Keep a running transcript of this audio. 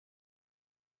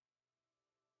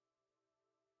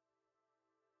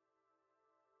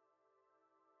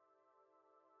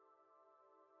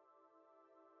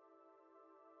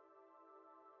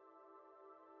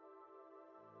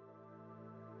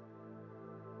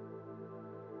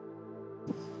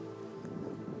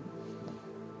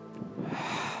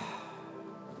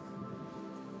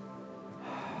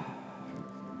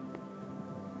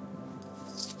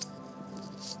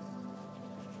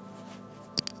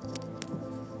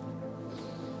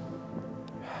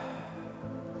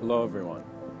Hello everyone.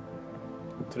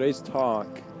 Today's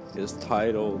talk is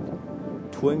titled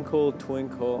Twinkle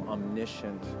Twinkle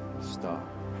Omniscient Star.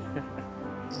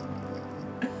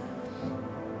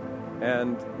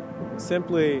 And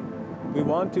simply we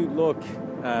want to look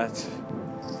at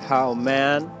how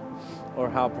man, or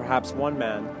how perhaps one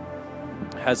man,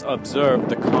 has observed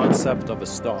the concept of a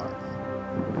star.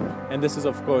 And this is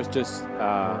of course just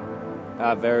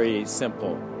a very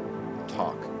simple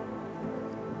talk.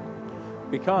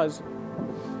 Because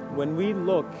when we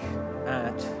look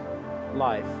at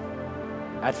life,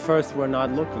 at first we're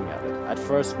not looking at it. At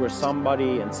first we're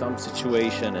somebody in some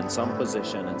situation, in some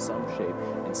position, in some shape,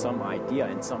 in some idea,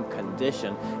 in some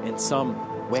condition, in some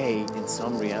way, in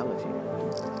some reality.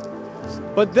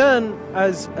 But then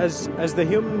as the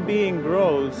human being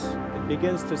grows, it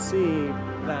begins to see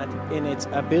that in its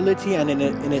ability and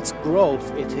in its growth,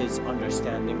 it is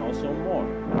understanding also more.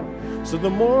 So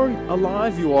the more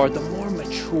alive you are, the more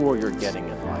mature you're getting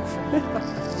in life.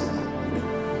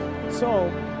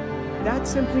 So that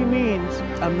simply means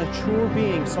a mature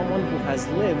being, someone who has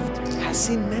lived, has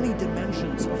seen many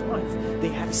dimensions of life. They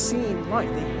have seen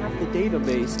life. They have the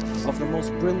database of the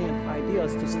most brilliant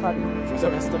ideas to study for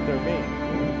the rest of their being.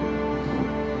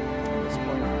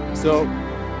 So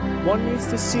one needs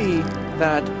to see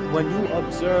that when you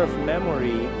observe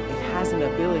memory, it has an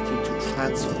ability to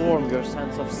transform your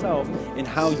sense of self in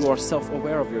how you are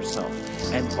self-aware of yourself,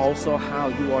 and also how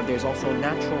you are. There's also a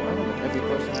natural element. Every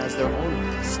person has their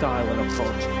own style and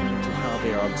approach to how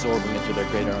they are absorbing into their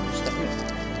greater understanding.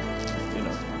 You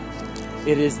know,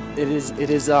 it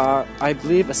is I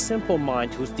believe a simple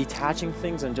mind who's detaching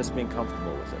things and just being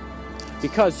comfortable with it.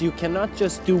 Because you cannot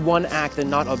just do one act and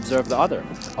not observe the other.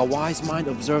 A wise mind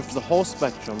observes the whole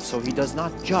spectrum, so he does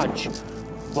not judge,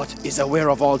 but is aware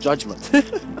of all judgment.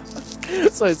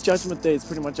 So it's judgment day, it's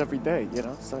pretty much every day, you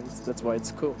know, so that's why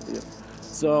it's cool. Yeah.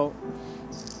 So,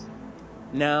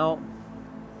 now,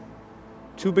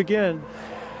 to begin,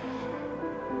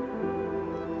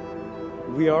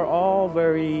 we are all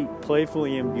very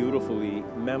playfully and beautifully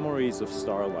memories of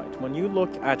starlight. When you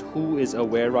look at who is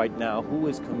aware right now, who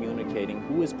is communicating,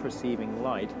 who is perceiving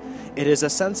light, it is a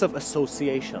sense of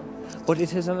association. But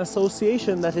it is an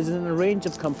association that is in a range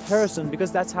of comparison,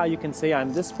 because that's how you can say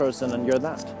I'm this person and you're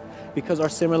that. Because our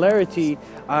similarity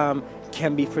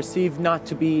can be perceived not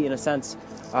to be, in a sense,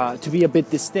 to be a bit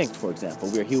distinct, for example.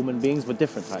 We're human beings, but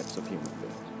different types of human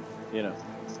beings, you know.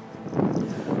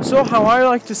 So how I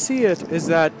like to see it is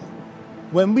that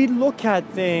when we look at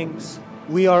things,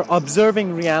 we are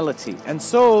observing reality. And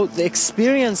so the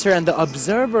experiencer and the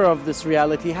observer of this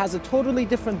reality has a totally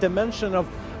different dimension of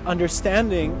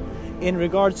understanding in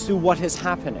regards to what is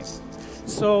happening.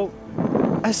 So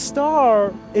a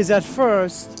star is at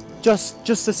first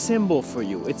just a symbol for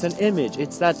you. It's an image.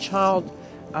 It's that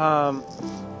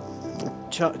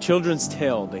children's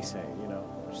tale, they say, you know,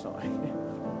 or something.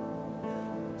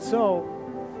 So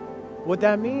what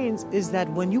that means is that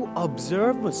when you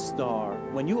observe a star,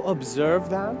 when you observe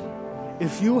that,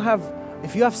 if you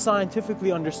have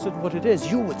scientifically understood what it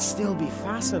is, you would still be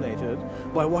fascinated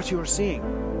by what you're seeing.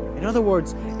 In other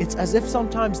words, it's as if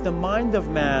sometimes the mind of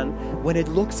man, when it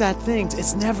looks at things,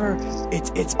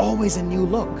 it's always a new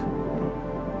look.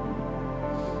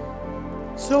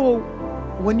 So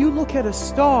when you look at a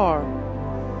star,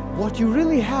 what you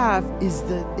really have is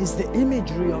the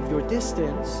imagery of your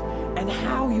distance and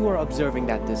how you are observing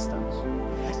that distance.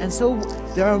 And so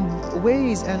there are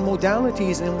ways and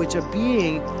modalities in which a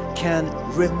being can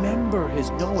remember his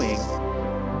knowing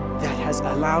that has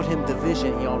allowed him the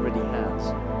vision he already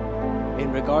has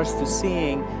in regards to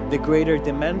seeing the greater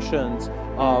dimensions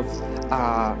of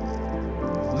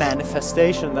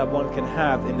manifestation that one can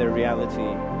have in the reality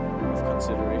of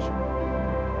consideration.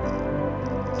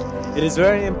 It is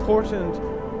very important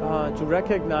to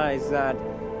recognize that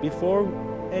before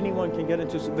anyone can get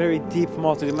into very deep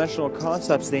multidimensional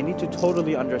concepts, they need to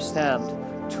totally understand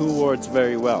two words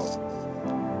very well: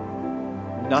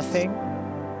 nothing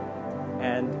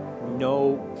and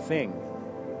no thing.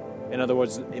 In other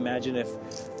words, imagine if,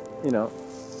 you know,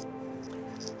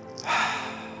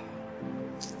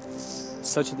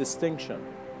 such a distinction.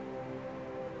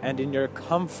 And in your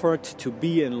comfort to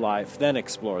be in life, then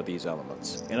explore these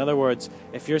elements. In other words,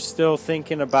 if you're still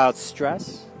thinking about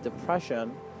stress,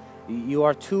 depression, you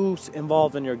are too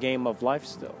involved in your game of life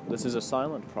still. This is a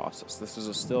silent process. This is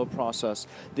a still process.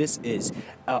 This is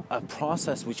a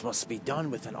process which must be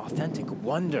done with an authentic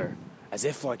wonder, as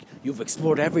if like you've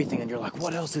explored everything and you're like,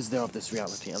 what else is there of this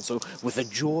reality? And so with a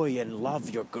joy and love,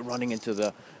 you're running into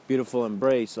the beautiful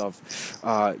embrace of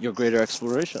your greater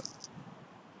exploration.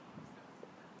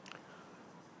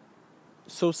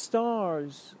 So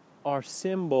stars are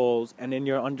symbols, and in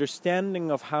your understanding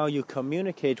of how you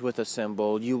communicate with a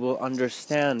symbol, you will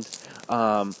understand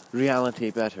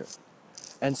reality better.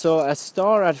 And so a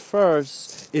star at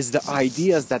first is the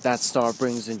ideas that that star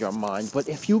brings in your mind. But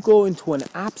if you go into an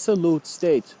absolute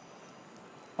state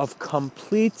of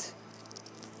complete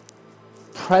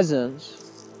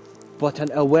presence, but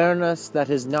an awareness that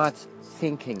is not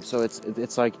thinking. So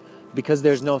it's like, because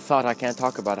there's no thought, I can't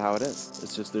talk about how it is.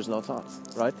 It's just there's no thought,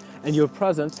 right? And you're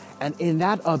present, and in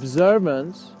that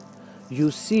observance, you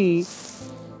see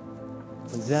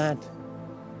that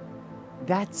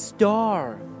that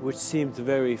star, which seems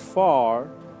very far,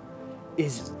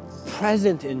 is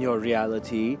present in your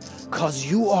reality because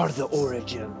you are the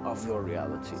origin of your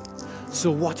reality. So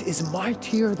what is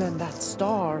mightier than that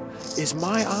star is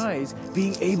my eyes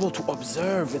being able to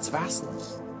observe its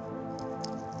vastness.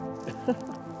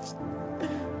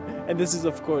 And this is,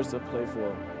 of course, a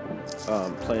playful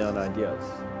play on ideas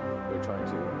we're trying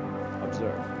to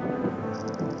observe.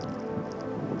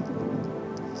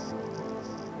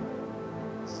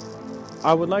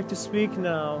 I would like to speak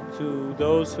now to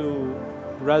those who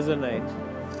resonate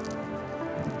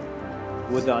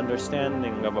with the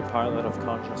understanding of a pilot of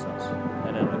consciousness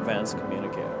and an advanced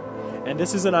communicator. And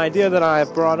this is an idea that I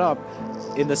have brought up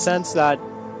in the sense that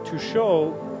to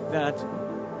show that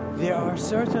there are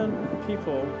certain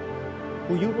people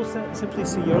who you will simply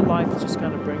see your life just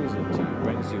kind of brings you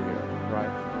here,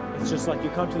 right? It's just like you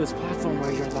come to this platform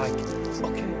where you're like,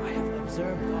 okay, I have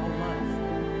observed all life.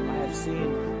 I have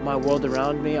seen my world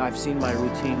around me. I've seen my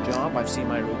routine job. I've seen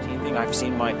my routine thing. I've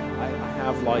seen I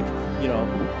have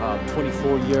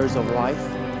 24 years of life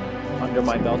under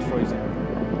my belt, for example.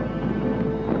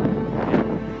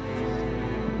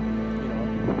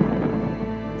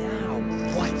 Now,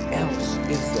 what else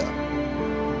is there?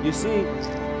 You see,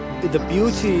 the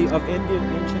beauty of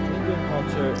ancient Indian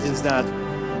culture is that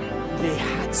they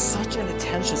had such an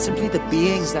intention, simply the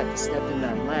beings that stepped in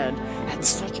that land had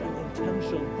such an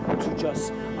intention to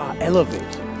just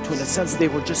elevate. To, in a sense, they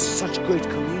were just such great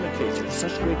communicators,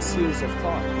 such great series of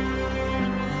thought,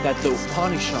 that the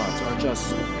Upanishads are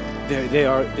just, they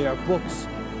are books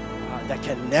that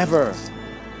can never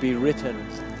be written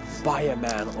by a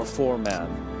man or for man,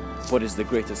 but is the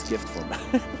greatest gift for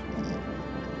man.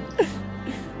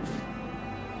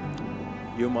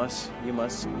 You must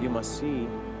see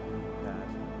that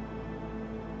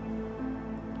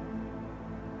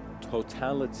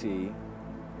totality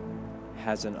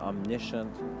has an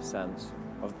omniscient sense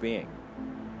of being.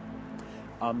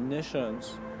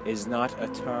 Omniscience is not a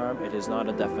term, it is not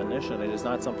a definition, it is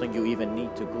not something you even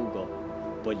need to Google,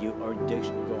 but go on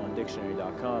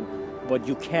dictionary.com, but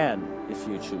you can if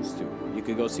you choose to. You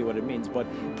could go see what it means, but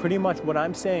pretty much what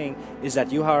I'm saying is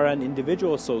that you are an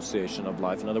individual association of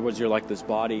life. In other words, you're like this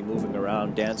body moving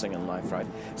around, dancing in life, right?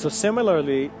 So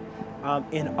similarly,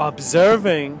 in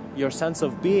observing your sense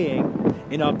of being,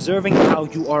 in observing how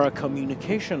you are a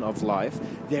communication of life,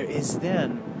 there is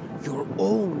then your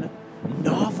own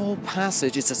novel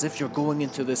passage. It's as if you're going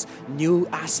into this new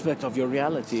aspect of your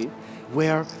reality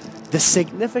where the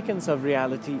significance of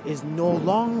reality is no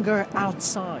longer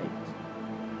outside.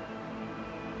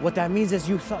 What that means is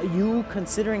you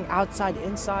considering outside,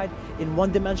 inside in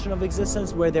one dimension of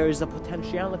existence where there is a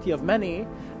potentiality of many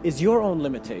is your own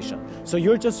limitation. So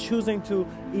you're just choosing to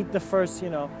eat the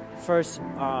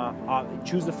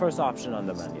choose the first option on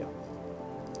the menu.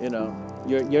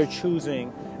 You're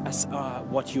choosing as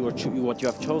what you have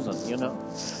chosen.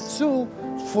 So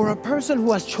for a person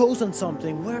who has chosen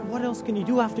something, what else can you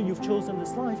do after you've chosen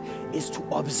this life is to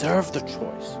observe the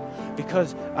choice,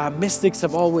 because mystics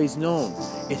have always known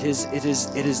it is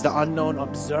the unknown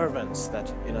observance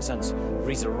that, in a sense,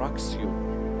 resurrects you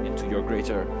into your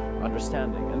greater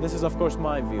understanding. And this is, of course,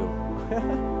 my view.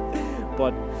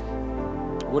 But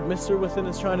what Mr. Within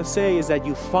is trying to say is that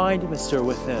you find Mr.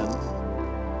 Within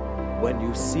when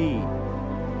you see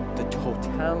the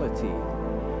totality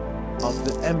of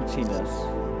the emptiness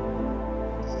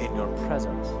in your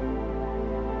presence,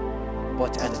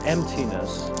 but an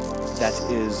emptiness that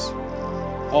is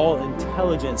all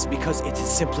intelligence, because it is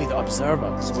simply the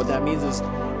observance. What that means is,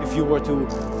 if you were to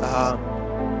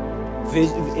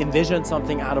envision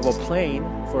something out of a plane,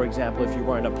 for example, if you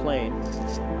were in a plane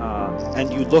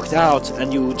and you looked out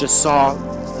and you just saw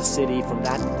the city from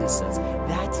that distance,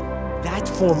 that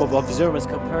form of observance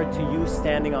compared to you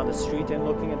standing on the street and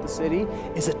looking at the city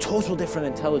is a total different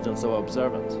intelligence of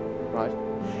observance, right?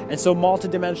 And so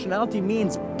multidimensionality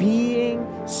means being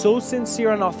so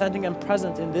sincere and authentic and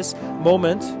present in this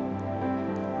moment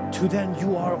to then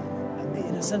you are,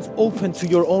 in a sense, open to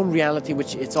your own reality,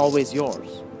 which it's always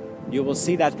yours. You will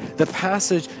see that the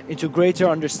passage into greater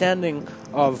understanding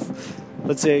of,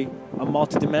 let's say, a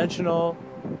multidimensional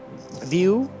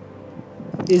view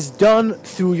is done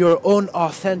through your own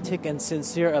authentic and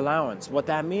sincere allowance. What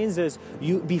that means is,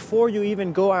 before you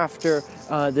even go after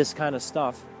this kind of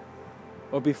stuff,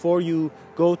 or before you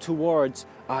go towards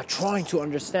trying to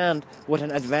understand what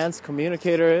an advanced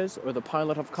communicator is, or the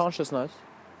pilot of consciousness,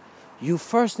 you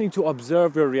first need to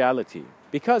observe your reality.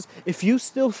 Because if you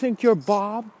still think you're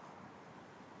Bob,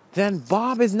 then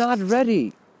Bob is not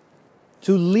ready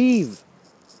to leave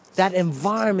that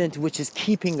environment which is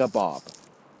keeping a Bob.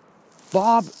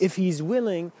 Bob, if he's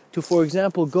willing to, for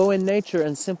example, go in nature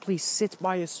and simply sit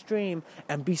by a stream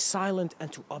and be silent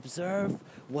and to observe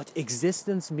what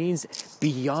existence means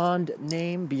beyond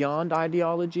name, beyond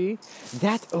ideology,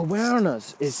 that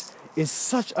awareness is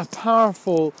such a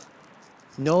powerful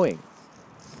knowing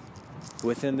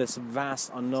within this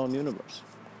vast unknown universe.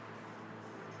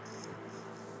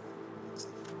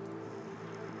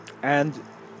 And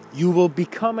you will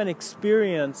become an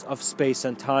experience of space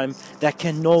and time that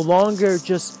can no longer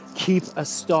just keep a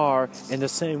star in the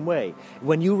same way.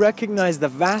 When you recognize the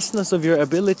vastness of your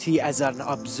ability as an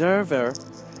observer,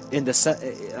 in a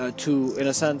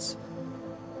sense,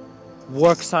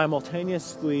 work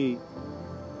simultaneously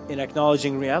in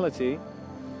acknowledging reality,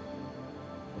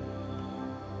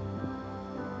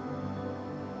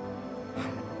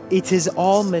 it is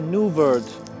all maneuvered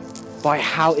by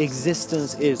how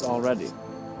existence is already.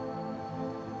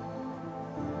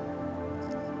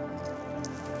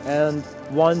 And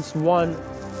once one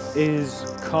is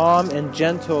calm and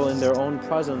gentle in their own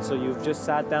presence, so you've just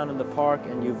sat down in the park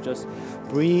and you've just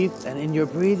breathed, and in your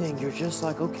breathing you're just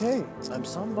like, okay, I'm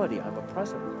somebody, I'm a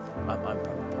present, I'm a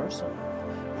person,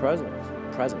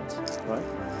 presence,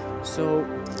 right? So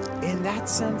in that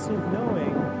sense of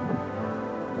knowing,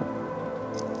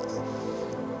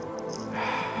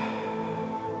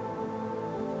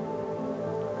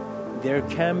 there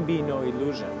can be no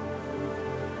illusion.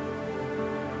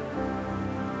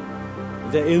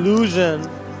 The illusion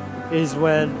is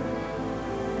when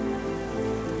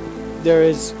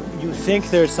you think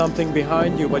there's something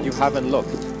behind you, but you haven't looked.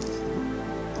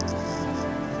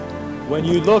 When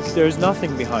you look, there's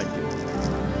nothing behind you.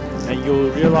 And you'll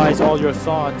realize all your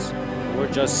thoughts were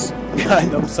just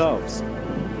behind themselves.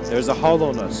 There's a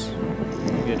hollowness,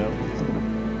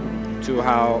 to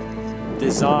how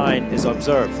design is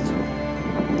observed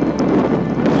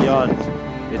beyond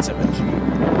its image.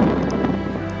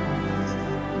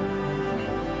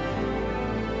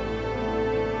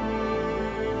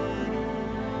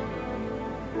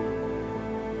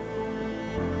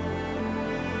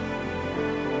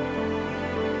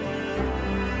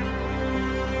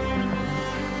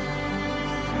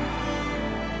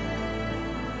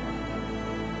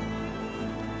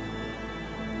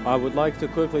 I would like to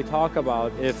quickly talk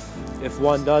about if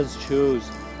one does choose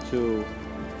to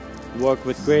work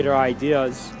with greater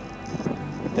ideas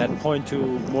that point to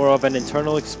more of an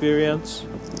internal experience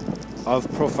of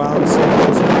profound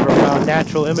symbols and profound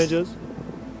natural images,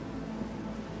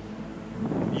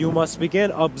 you must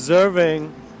begin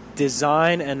observing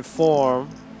design and form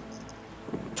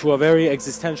to a very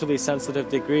existentially sensitive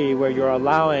degree, where you're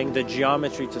allowing the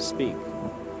geometry to speak.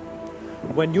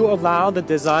 When you allow the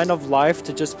design of life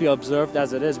to just be observed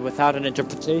as it is without an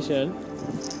interpretation,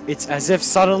 it's as if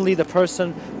suddenly the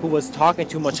person who was talking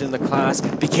too much in the class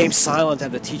became silent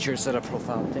and the teacher said a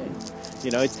profound thing.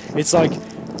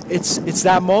 It's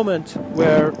that moment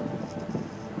where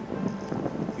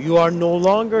you are no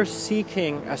longer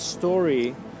seeking a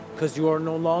story, because you are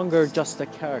no longer just a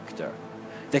character.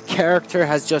 The character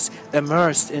has just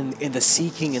immersed in the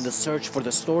seeking, in the search for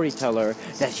the storyteller,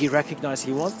 that he recognized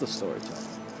he was the storyteller.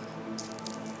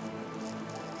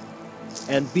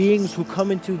 And beings who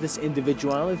come into this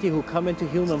individuality, who come into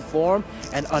human form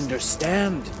and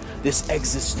understand this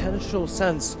existential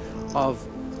sense of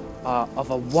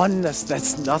a oneness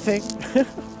that's nothing,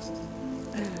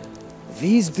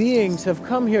 these beings have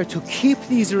come here to keep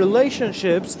these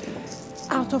relationships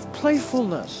out of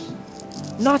playfulness.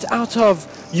 Not out of,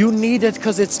 you need it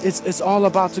because it's all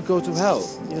about to go to hell.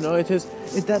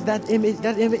 That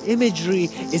imagery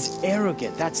is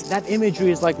arrogant. That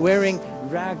imagery is like wearing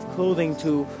ragged clothing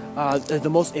to the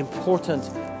most important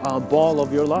ball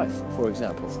of your life, for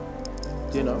example.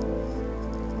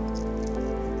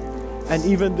 And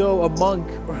even though a monk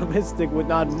or a mystic would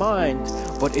not mind,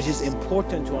 but it is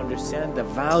important to understand the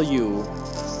value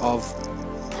of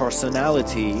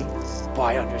personality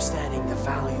by understanding the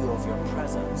value of your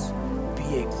presence,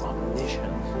 being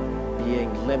omniscient,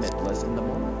 being limitless in the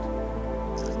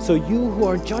moment. So you who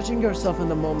are judging yourself in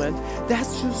the moment,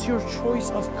 that's just your choice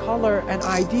of color and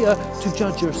idea to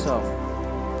judge yourself.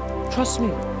 Trust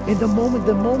me, in the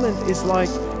moment is like,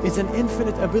 it's an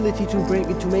infinite ability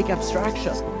to make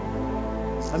abstraction.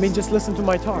 I mean, just listen to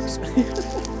my talks.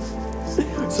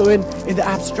 So in the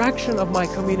abstraction of my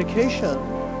communication,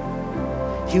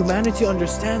 humanity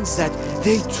understands that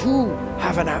they too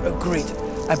have a great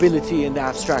ability in the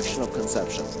abstraction of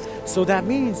conception. So that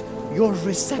means your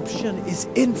reception is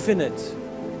infinite.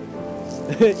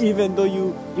 Even though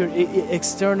your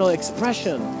external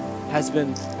expression has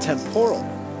been temporal,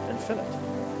 infinite.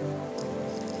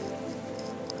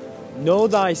 Know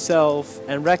thyself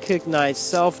and recognize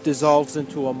self dissolves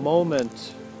into a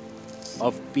moment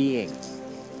of being,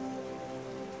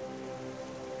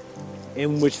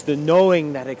 in which the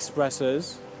knowing that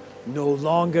expresses no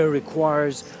longer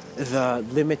requires the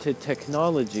limited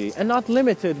technology, and not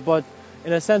limited, but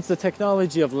in a sense the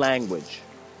technology of language.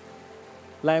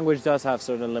 Language does have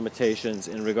certain limitations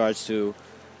in regards to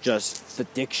just the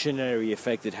dictionary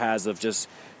effect it has of just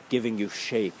giving you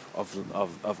shape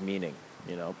of meaning,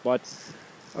 you know. But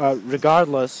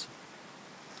regardless,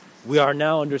 we are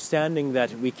now understanding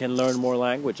that we can learn more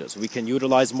languages. We can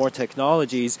utilize more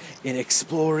technologies in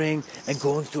exploring and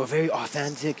going through a very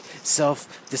authentic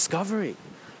self-discovery.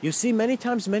 You see, many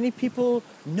times, many people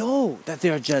know that they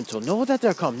are gentle, know that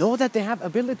they're calm, know that they have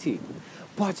ability.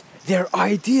 But their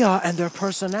idea and their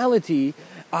personality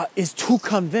is too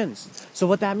convinced. So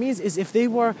what that means is if they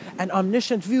were an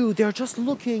omniscient view, they're just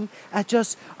looking at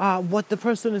just what the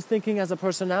person is thinking as a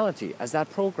personality, as that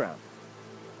program.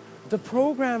 The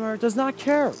programmer does not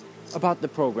care about the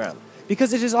program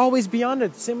because it is always beyond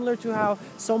it. Similar to how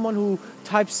someone who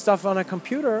types stuff on a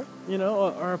computer, you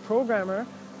know, or a programmer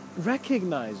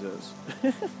recognizes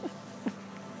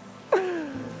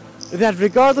that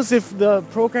regardless if the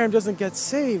program doesn't get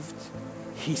saved,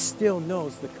 he still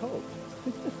knows the code.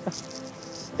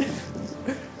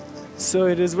 So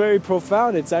it is very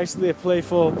profound. It's actually a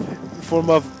playful form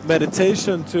of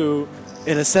meditation to,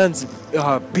 in a sense,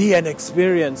 be an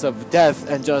experience of death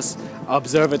and just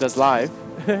observe it as life.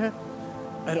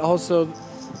 And also,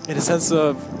 in a sense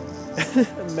of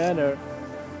manner,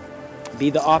 be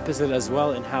the opposite as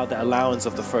well in how the allowance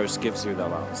of the first gives you the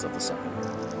allowance of the second.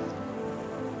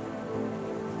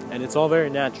 And it's all very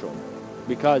natural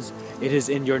because it is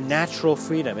in your natural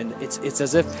freedom. And it's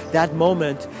as if that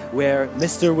moment where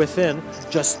Mr. Within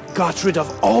just got rid of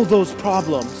all those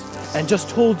problems and just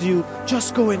told you,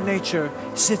 just go in nature,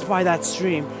 sit by that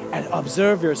stream and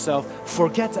observe yourself,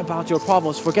 forget about your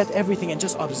problems, forget everything and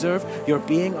just observe your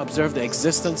being, observe the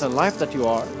existence and life that you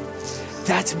are.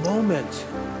 That moment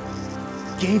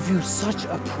gave you such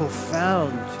a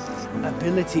profound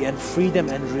ability and freedom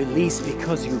and release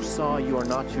because you saw you are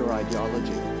not your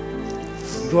ideology.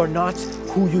 You are not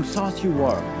who you thought you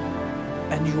were.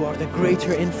 And you are the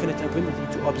greater infinite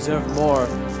ability to observe more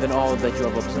than all that you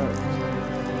have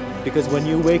observed. Because when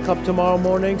you wake up tomorrow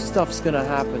morning, stuff's gonna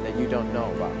happen that you don't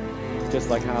know about. Just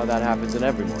like how that happens in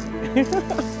every morning.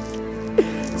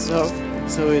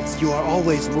 So it's, you are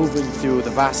always moving through the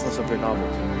vastness of your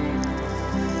novelty.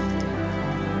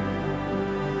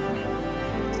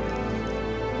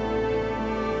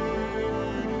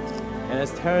 And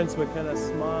as Terence McKenna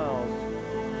smiled,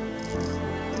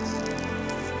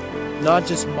 not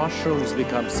just mushrooms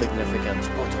become significant,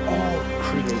 but all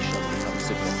creation becomes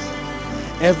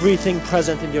significant. Everything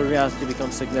present in your reality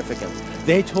becomes significant.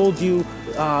 They told you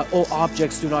all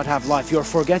objects do not have life. You're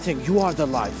forgetting you are the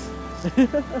life.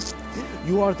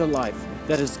 You are the life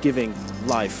that is giving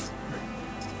life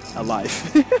a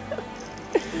life.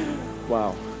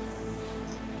 Wow.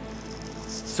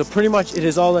 So pretty much it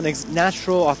is all an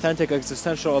natural, authentic,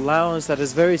 existential allowance that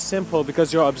is very simple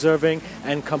because you're observing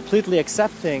and completely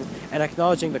accepting and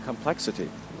acknowledging the complexity.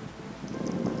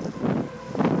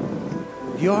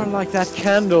 You are like that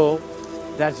candle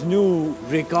that knew,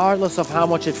 regardless of how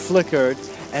much it flickered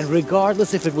and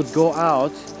regardless if it would go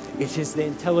out, it is the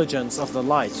intelligence of the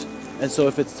light. And so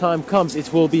if its time comes,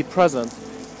 it will be present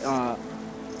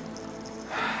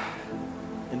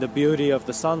in the beauty of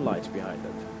the sunlight behind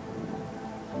it.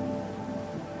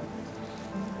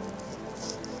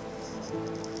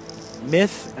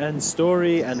 Myth and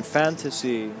story and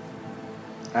fantasy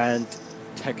and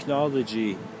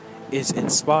technology is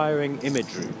inspiring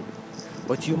imagery.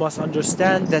 But you must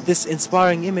understand that this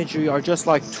inspiring imagery are just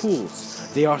like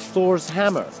tools. They are Thor's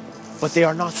hammer, but they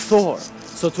are not Thor.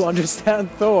 So to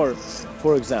understand Thor,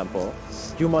 for example,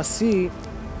 you must see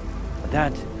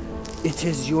that it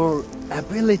is your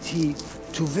ability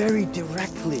to very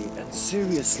directly and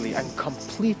seriously and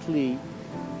completely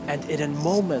and in a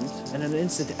moment and an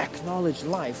instant acknowledge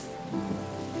life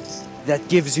that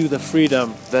gives you the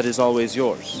freedom that is always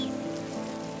yours.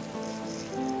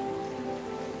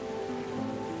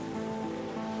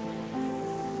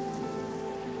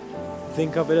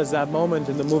 Think of it as that moment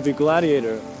in the movie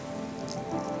Gladiator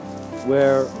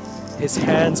where his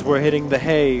hands were hitting the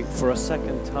hay for a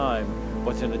second time,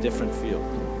 but in a different field.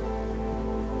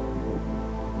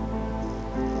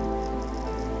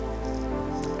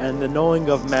 And the knowing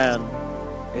of man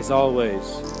is always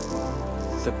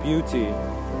the beauty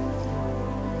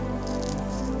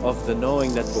of the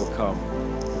knowing that will come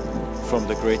from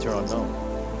the greater unknown.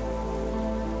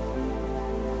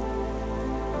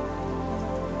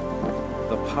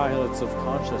 The pilots of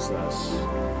consciousness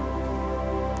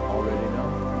already know.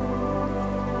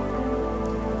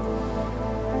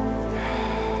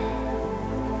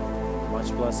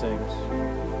 Much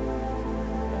blessings.